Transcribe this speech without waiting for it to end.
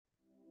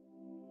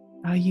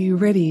Are you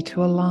ready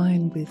to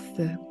align with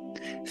the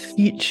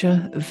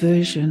future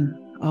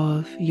version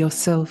of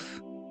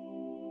yourself,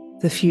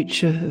 the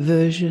future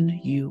version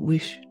you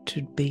wish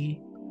to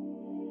be,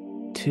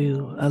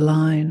 to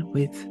align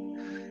with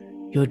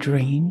your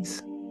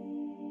dreams,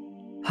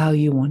 how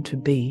you want to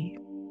be,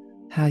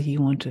 how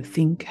you want to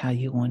think, how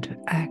you want to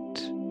act,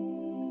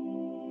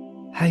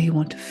 how you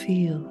want to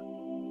feel?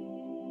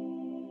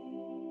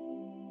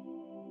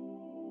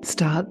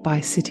 Start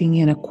by sitting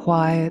in a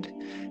quiet,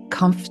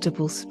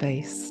 comfortable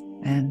space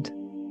and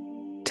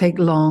take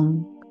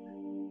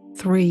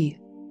 3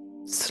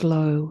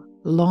 slow,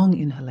 long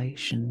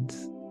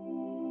inhalations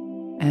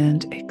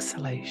and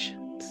exhalations.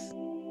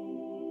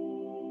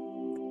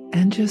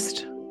 And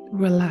just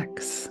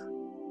relax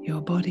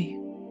your body.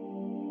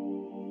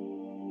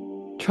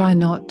 Try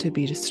not to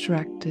be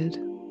distracted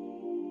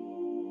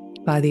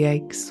by the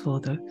aches or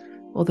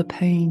the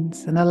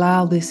pains, and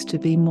allow this to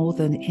be more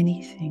than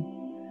anything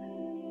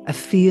a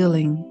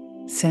feeling,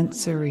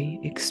 sensory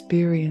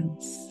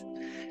experience.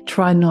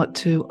 Try not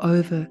to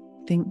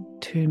overthink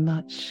too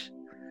much.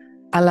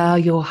 Allow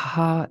your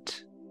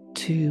heart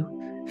to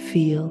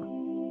feel.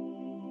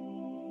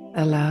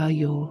 Allow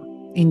your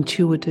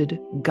intuitive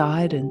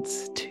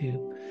guidance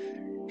to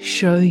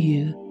show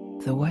you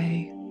the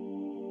way.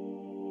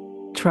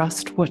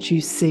 Trust what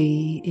you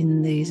see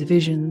in these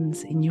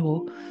visions in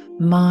your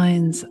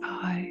mind's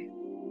eye.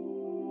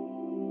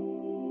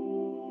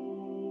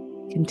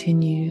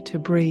 Continue to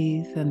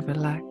breathe and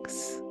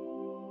relax.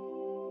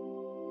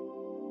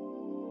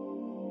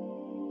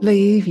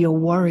 Leave your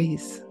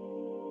worries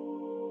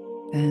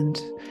and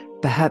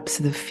perhaps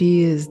the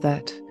fears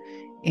that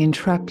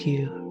entrap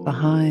you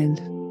behind.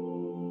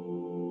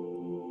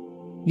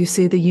 You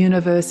see, the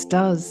universe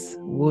does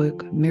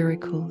work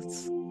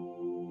miracles,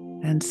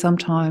 and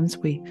sometimes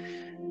we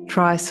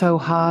try so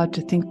hard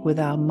to think with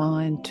our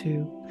mind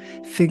to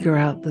figure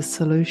out the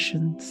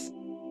solutions.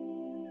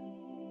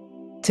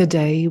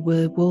 Today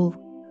we will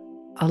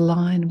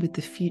align with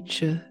the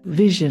future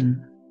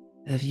vision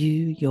of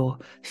you, your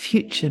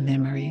future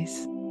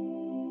memories,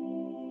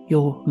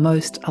 your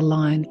most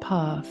aligned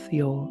path,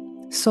 your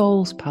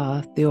soul's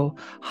path, your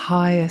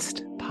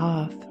highest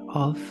path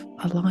of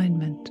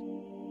alignment.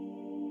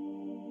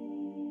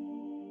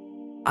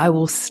 I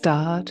will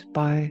start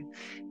by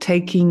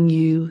taking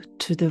you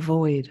to the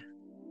void.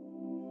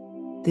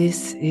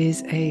 This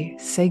is a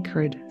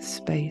sacred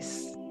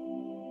space.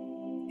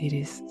 It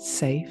is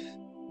safe.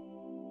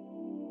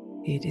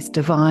 It is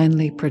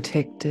divinely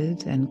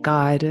protected and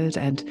guided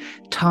and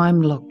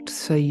time-locked,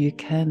 so you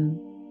can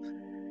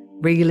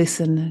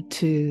re-listen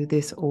to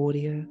this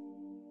audio,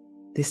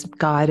 this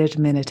guided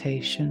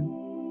meditation,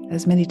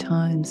 as many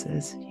times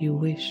as you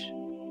wish.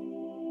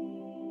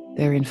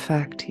 There, in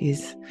fact,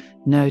 is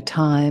no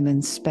time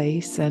and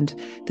space, and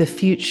the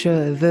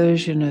future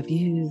version of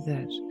you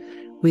that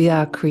we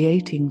are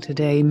creating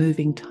today,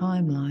 moving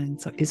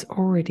timelines, is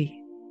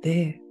already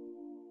there.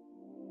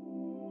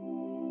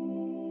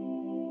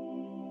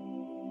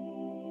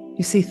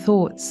 You see,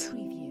 thoughts,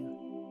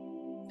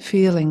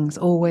 feelings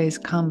always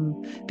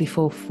come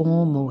before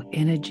form, or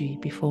energy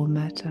before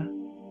matter.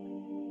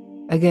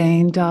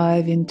 Again,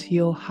 dive into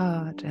your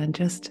heart and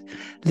just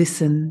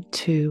listen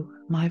to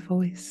my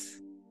voice.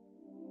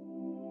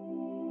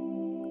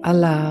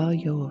 Allow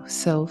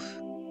yourself,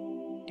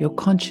 your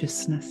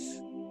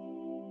consciousness,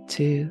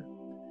 to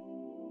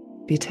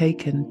be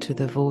taken to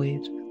the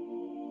void.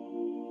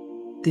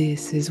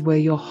 This is where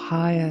your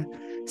higher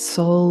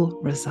soul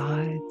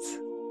resides.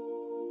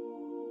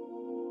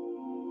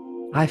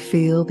 I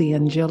feel the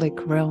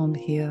angelic realm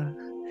here,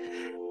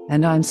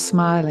 and I'm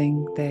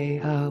smiling. They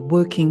are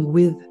working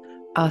with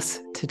us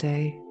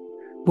today,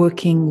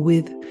 working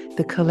with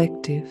the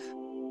collective.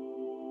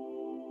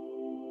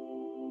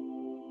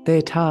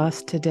 Their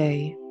task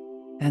today,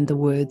 and the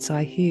words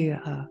I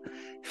hear, are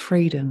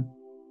freedom.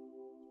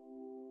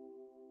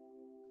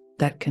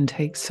 That can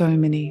take so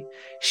many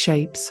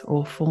shapes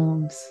or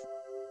forms.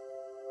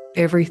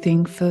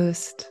 Everything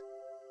first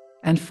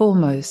and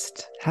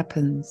foremost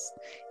happens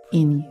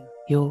in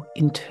your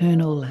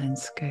internal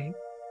landscape.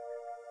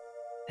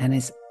 And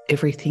as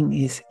everything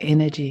is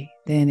energy,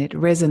 then it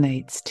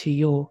resonates to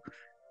your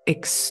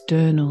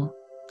external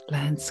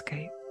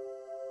landscape.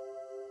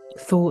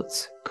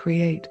 Thoughts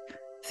create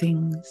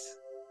things.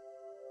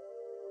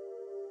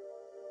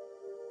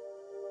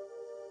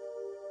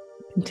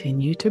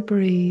 Continue to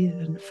breathe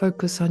and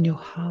focus on your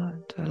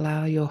heart.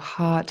 Allow your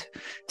heart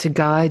to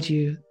guide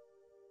you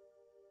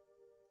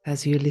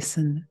as you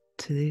listen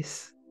to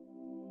this.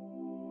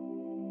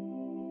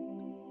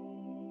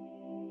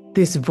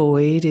 This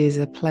void is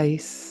a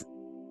place,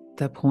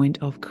 the point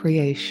of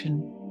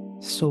creation,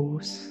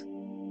 source,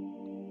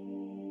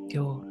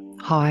 your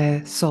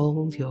higher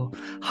soul, your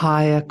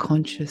higher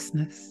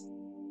consciousness.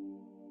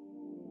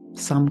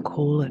 Some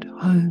call it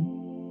home.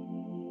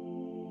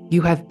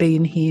 You have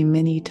been here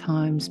many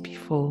times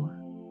before,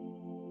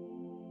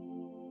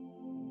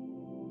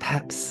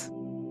 perhaps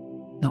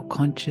not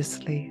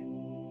consciously,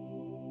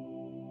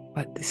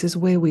 but this is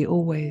where we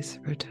always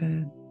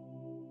return.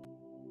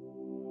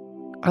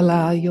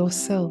 Allow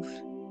yourself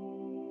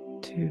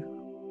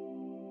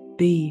to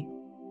be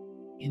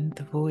in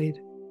the void.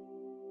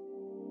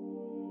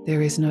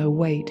 There is no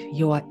weight.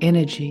 You are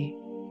energy,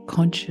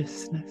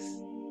 consciousness.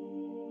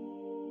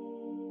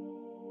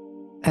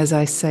 As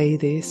I say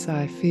this,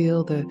 I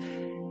feel the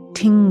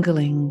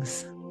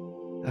tinglings.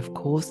 Of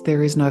course,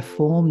 there is no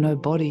form, no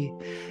body.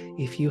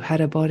 If you had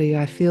a body,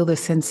 I feel the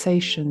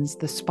sensations,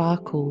 the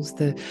sparkles,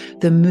 the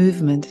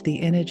movement,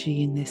 the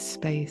energy in this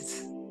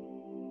space.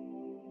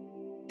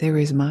 There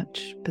is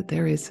much, but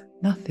there is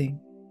nothing.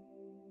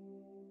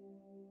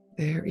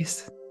 There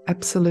is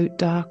absolute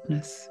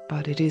darkness,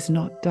 but it is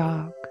not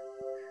dark.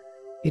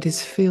 It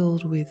is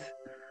filled with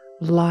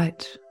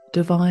light,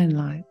 divine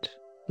light,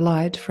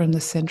 light from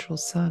the central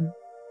sun.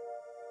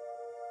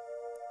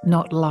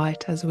 Not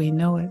light as we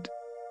know it.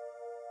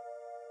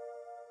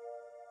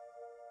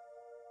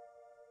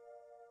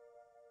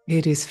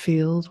 It is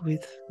filled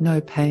with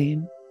no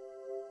pain,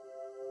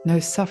 no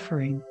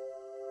suffering.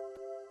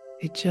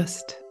 It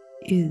just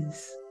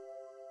is.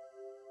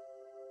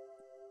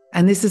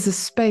 And this is a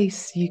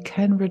space you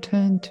can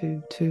return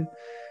to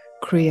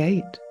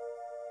create.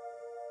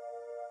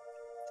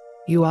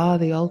 You are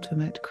the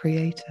ultimate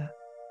creator.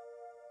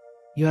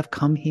 You have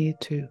come here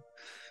to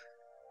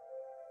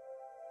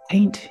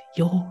paint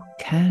your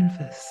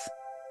canvas.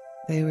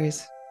 There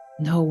is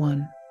no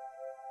one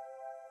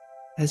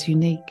as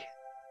unique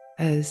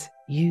as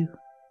you.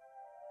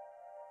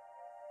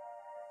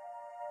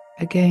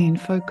 Again,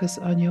 focus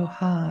on your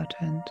heart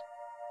and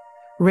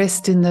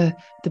rest in the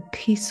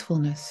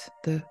peacefulness,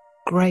 the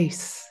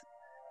grace,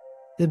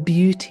 the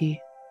beauty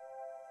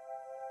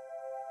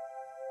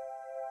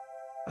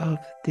of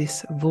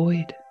this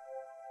void.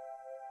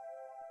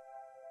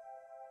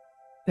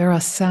 There are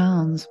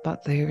sounds,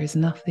 but there is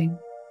nothing.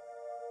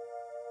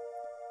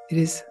 It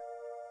is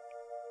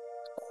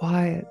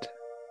quiet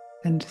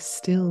and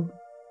still.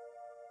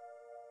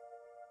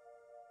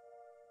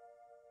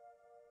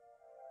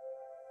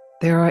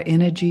 There are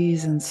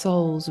energies and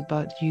souls,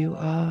 but you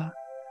are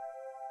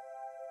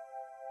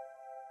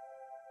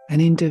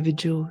an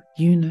individual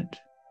unit,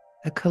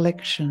 a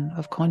collection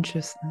of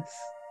consciousness.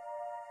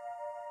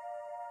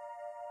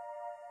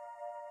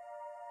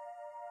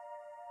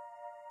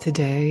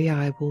 Today,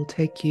 I will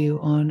take you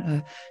on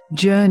a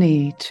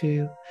journey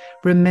to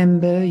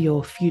remember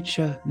your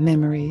future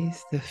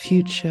memories, the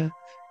future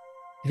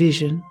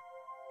vision,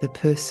 the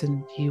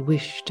person you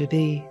wish to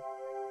be.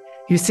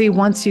 You see,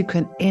 once you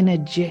can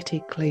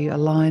energetically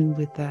align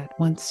with that,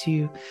 once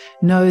you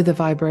know the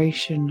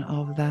vibration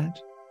of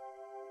that,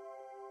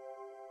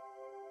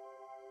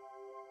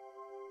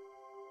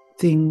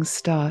 things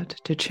start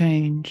to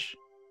change.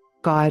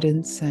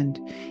 Guidance and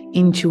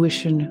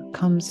intuition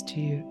comes to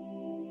you.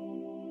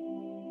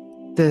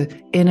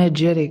 The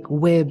energetic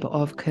web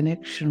of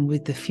connection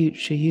with the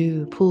future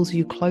you pulls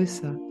you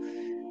closer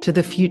to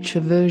the future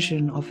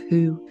version of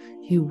who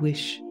you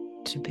wish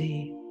to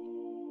be.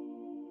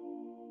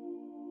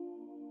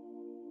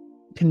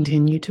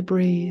 Continue to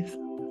breathe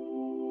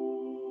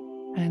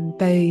and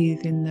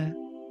bathe in the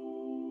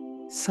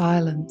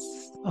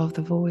silence of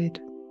the void,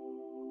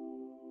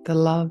 the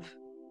love.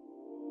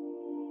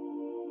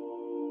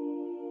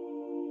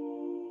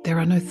 There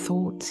are no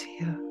thoughts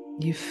here.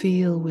 You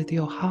feel with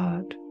your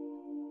heart.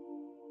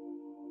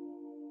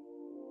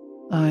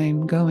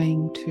 I'm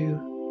going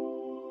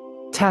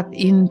to tap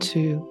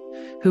into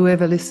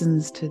whoever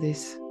listens to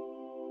this,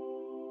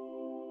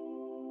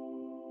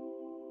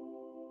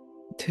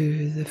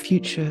 to the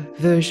future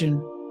version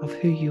of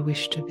who you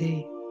wish to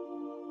be.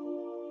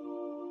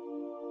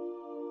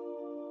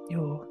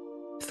 Your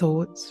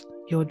thoughts,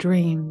 your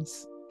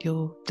dreams,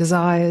 your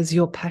desires,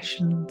 your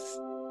passions.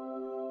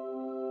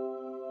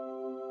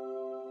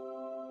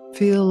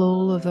 Feel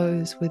all of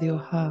those with your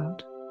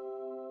heart.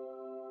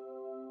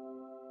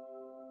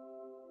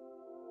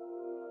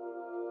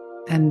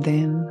 And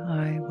then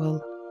I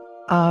will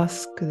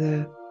ask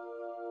the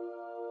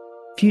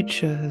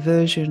future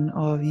version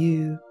of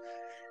you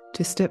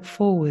to step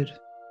forward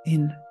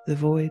in the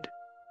void,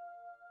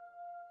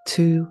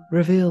 to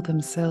reveal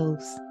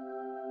themselves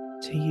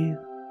to you.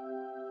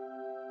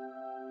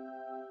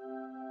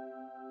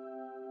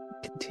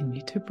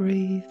 Continue to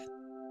breathe.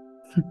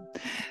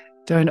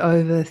 Don't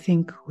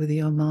overthink with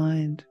your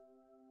mind.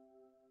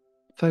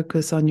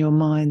 Focus on your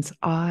mind's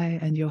eye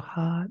and your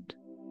heart.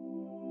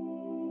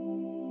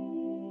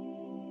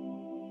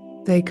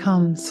 They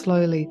come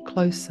slowly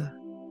closer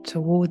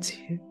towards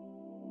you.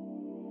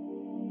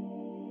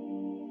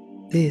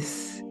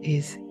 This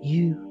is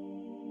you.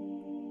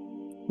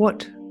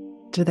 What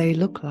do they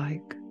look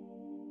like?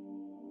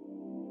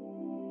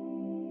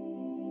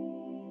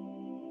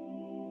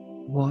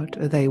 What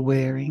are they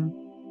wearing?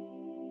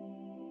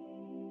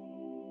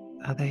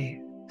 Are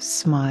they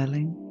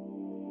smiling?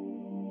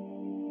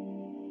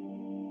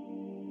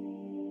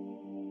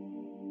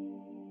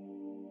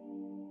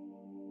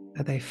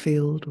 Are they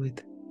filled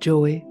with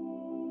joy,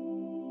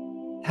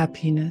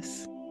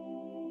 happiness,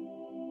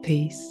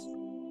 peace,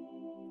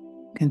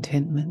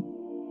 contentment?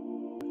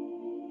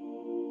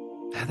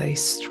 Are they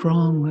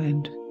strong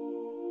and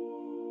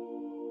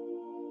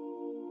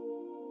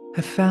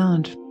have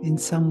found in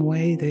some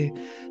way their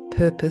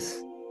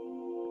purpose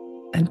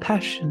and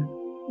passion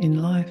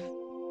in life.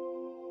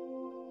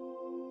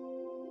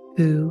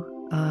 Who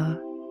are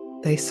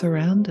they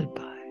surrounded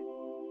by?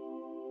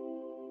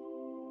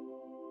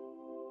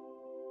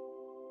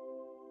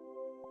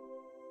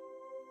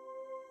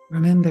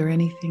 Remember,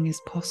 anything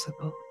is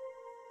possible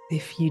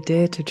if you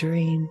dare to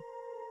dream.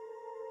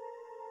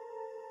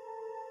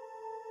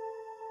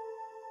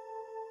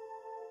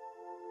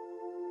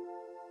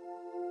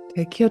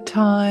 Take your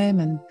time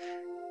and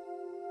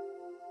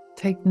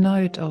take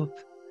note of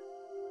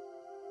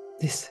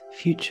this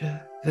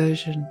future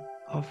version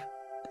of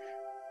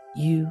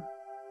you.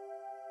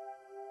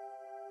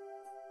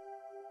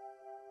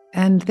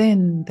 And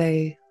then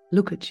they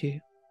look at you.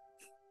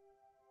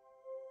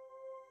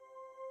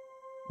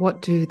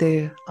 What do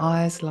their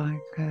eyes like?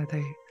 Are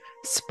they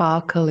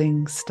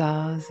sparkling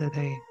stars? Are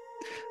they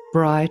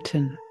bright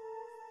and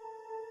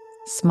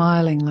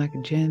smiling like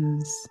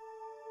gems?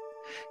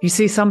 You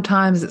see,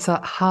 sometimes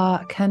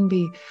can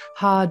be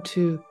hard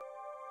to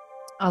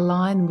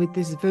align with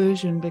this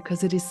version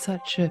because it is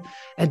such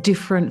a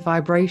different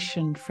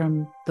vibration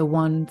from the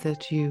one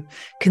that you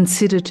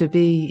consider to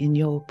be in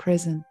your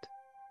present.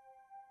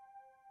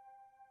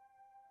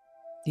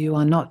 You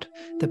are not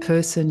the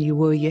person you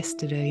were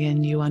yesterday,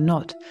 and you are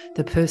not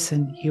the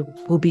person you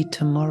will be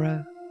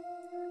tomorrow.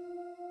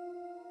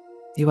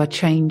 You are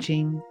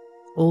changing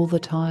all the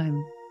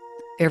time.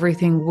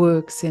 Everything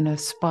works in a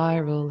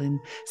spiral, in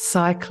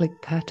cyclic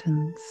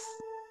patterns.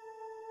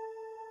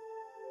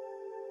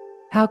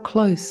 How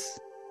close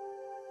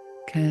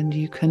can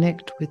you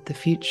connect with the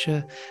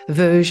future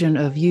version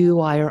of you?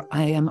 I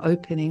am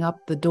opening up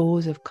the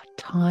doors of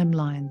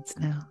timelines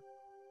now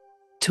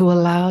to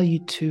allow you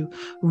to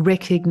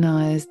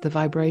recognize the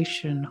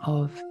vibration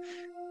of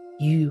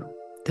you,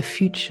 the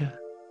future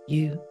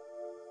you,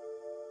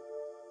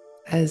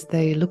 as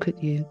they look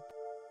at you.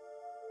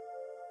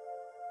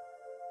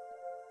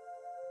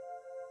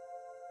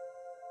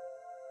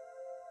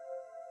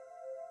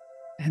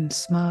 And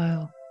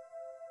smile.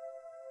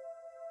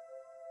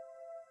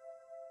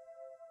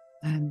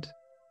 And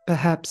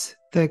perhaps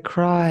they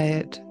cry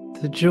at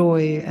the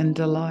joy and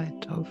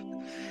delight of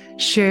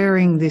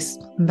sharing this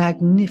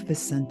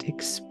magnificent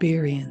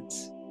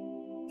experience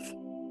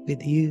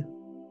with you.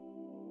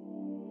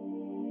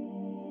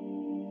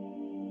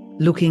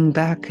 Looking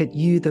back at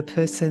you, the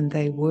person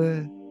they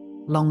were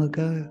long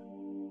ago.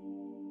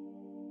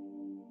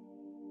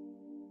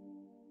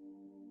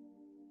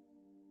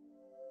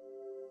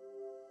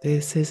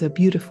 This is a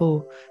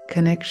beautiful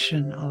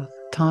connection of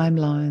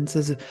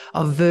timelines,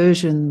 of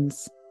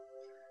versions,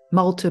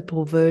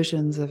 multiple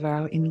versions of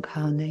our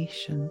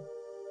incarnation.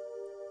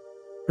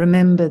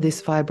 Remember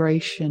this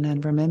vibration,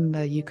 and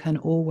remember you can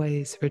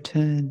always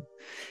return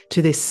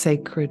to this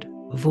sacred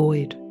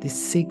void, this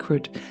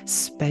secret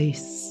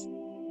space.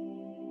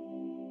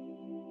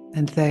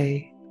 And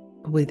they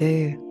were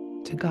there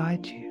to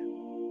guide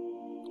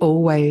you,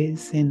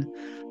 always in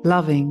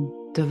loving,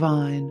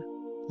 divine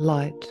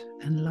light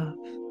and love.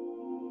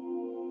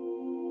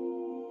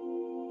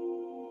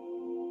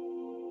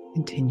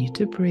 Continue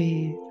to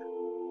breathe.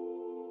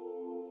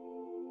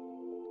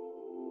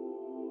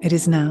 It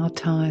is now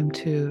time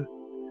to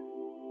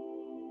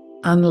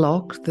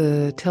unlock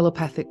the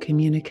telepathic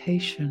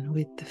communication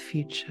with the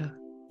future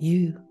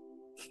you.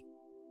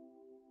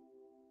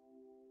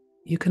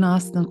 You can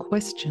ask them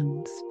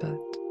questions, but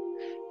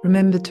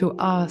remember to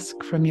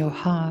ask from your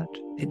heart.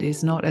 It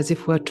is not as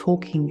if we're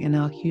talking in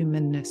our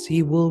humanness.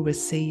 You will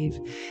receive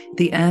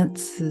the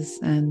answers,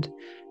 and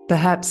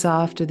perhaps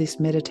after this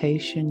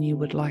meditation, you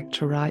would like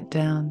to write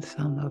down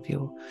some of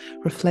your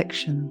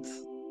reflections.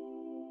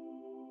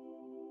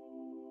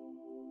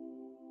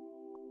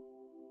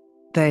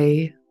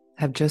 They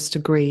have just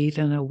agreed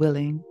and are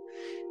willing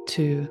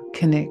to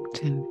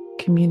connect and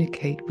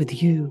communicate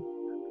with you.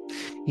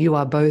 You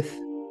are both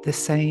the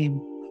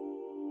same,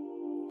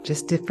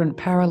 just different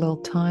parallel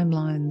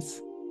timelines,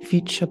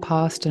 future,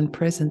 past, and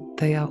present.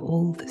 They are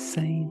all the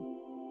same.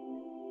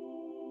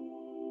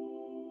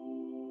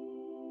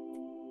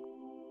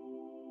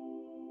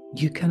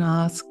 You can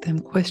ask them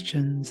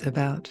questions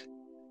about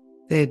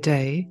their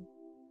day,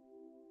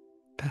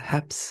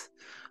 perhaps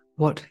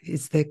what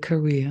is their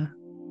career,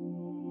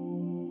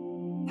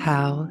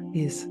 how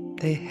is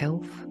their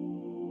health,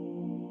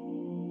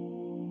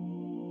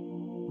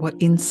 what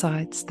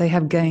insights they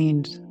have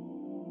gained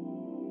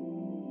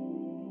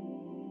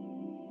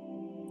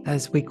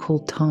as we call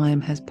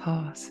time has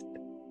passed.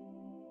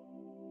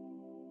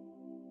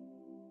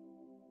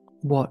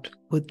 What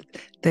would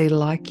they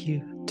like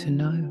you to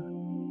know?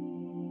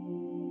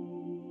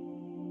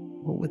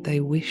 What would they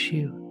wish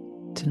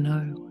you to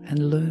know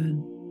and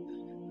learn?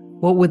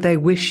 What would they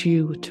wish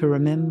you to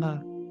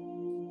remember,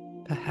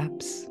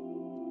 perhaps?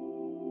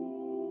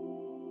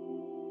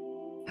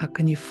 How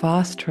can you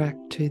fast track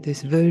to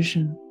this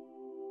version?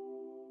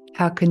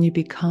 How can you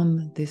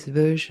become this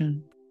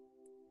version?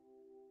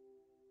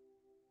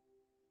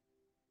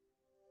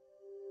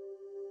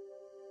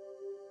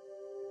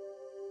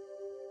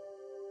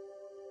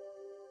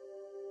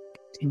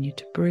 Continue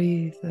to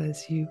breathe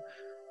as you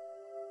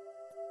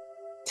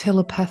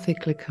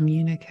telepathically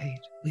communicate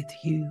with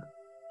you.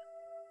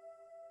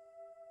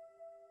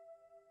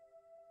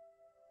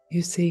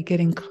 You see,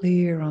 getting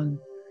clear on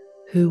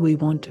who we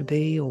want to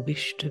be or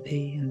wish to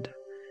be, and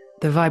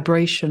the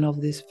vibration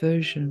of this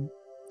version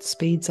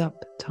speeds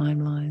up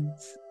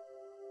timelines.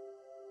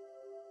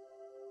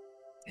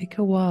 Take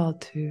a while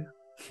to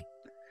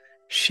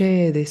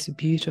share this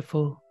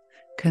beautiful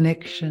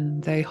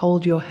connection. They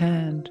hold your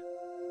hand.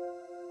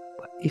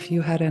 If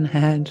you had a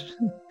hand,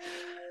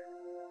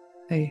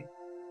 they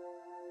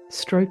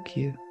stroke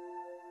you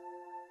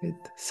with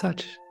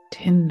such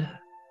tender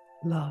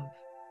love.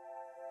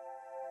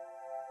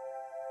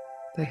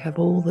 They have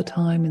all the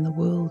time in the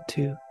world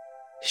to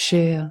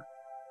share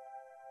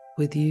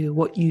with you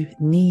what you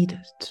need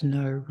to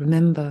know.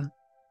 Remember,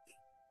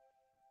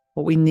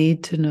 what we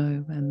need to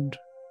know and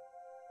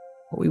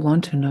what we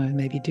want to know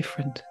may be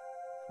different,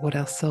 what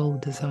our soul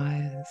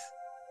desires.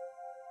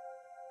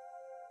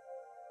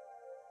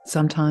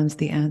 Sometimes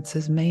the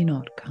answers may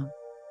not come.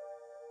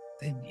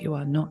 Then you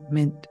are not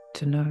meant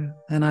to know.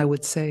 And I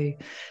would say,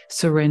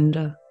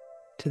 surrender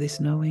to this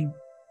knowing.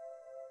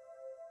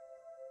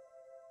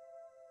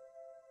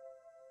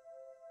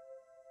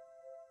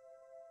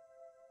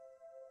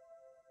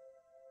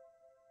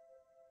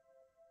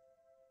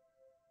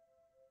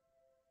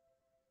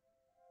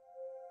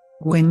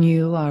 When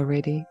you are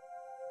ready,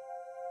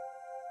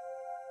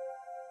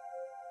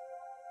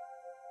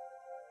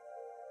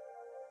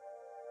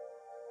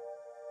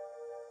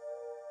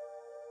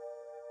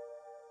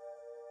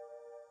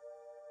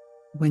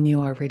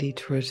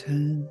 to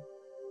return,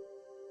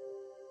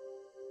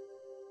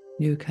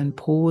 you can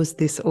pause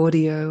this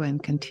audio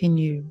and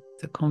continue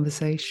the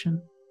conversation.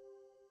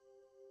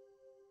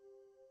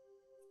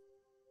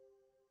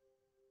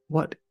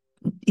 What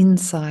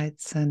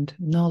insights and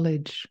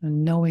knowledge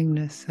and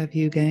knowingness have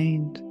you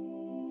gained?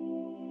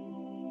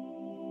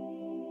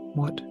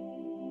 What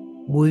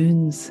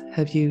wounds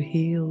have you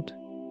healed?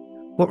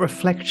 What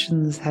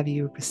reflections have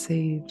you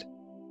received?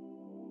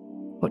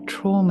 What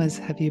traumas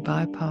have you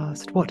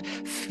bypassed? What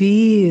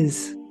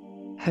fears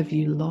have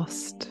you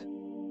lost?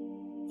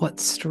 What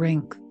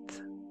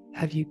strength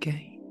have you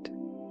gained?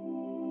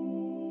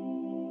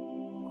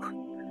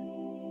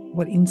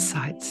 What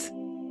insights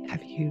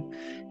have you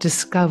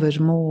discovered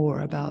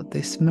more about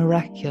this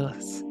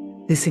miraculous,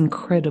 this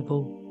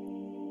incredible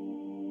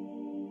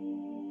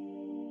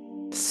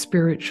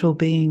spiritual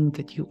being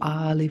that you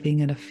are living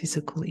in a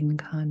physical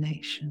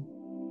incarnation?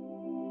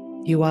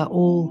 You are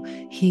all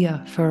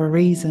here for a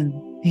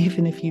reason,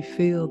 even if you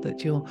feel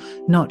that you're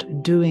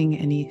not doing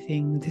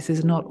anything. This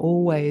is not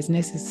always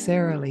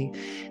necessarily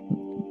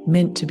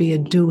meant to be a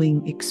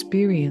doing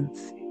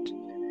experience. It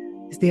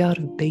is the art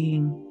of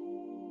being.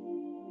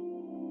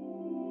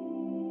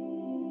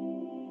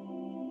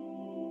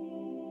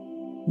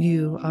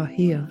 You are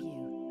here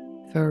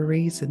for a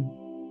reason.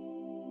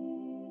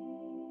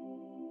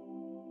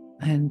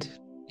 And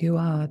you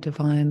are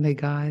divinely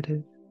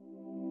guided.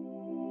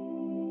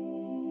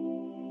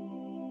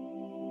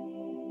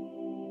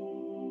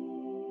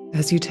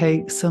 As you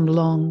take some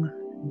long,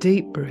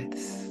 deep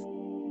breaths,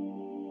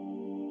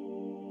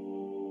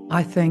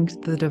 I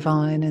thank the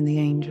divine and the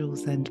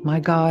angels and my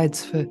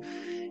guides for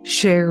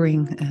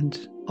sharing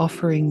and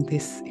offering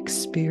this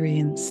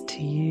experience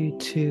to you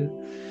to,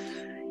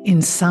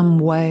 in some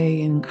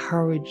way,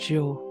 encourage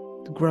your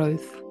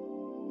growth,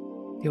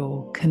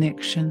 your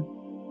connection,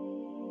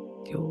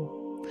 your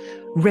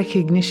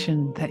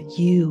recognition that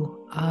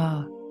you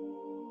are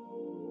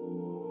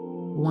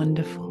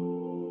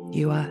wonderful,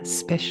 you are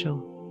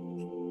special.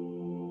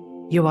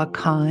 You are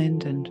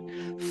kind and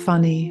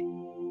funny,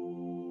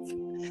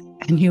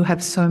 and you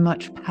have so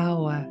much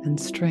power and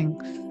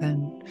strength,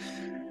 and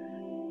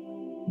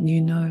you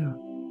know.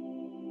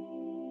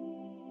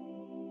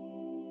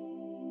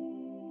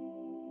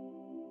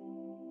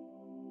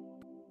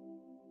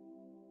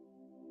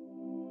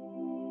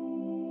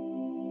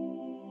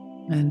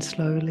 And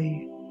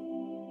slowly,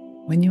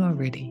 when you are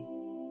ready,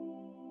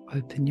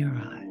 open your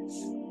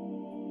eyes.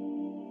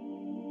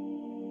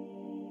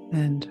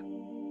 And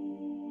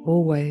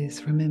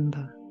always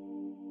remember,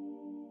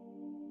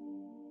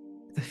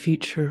 the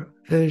future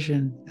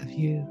version of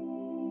you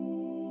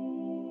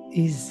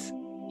is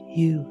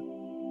you.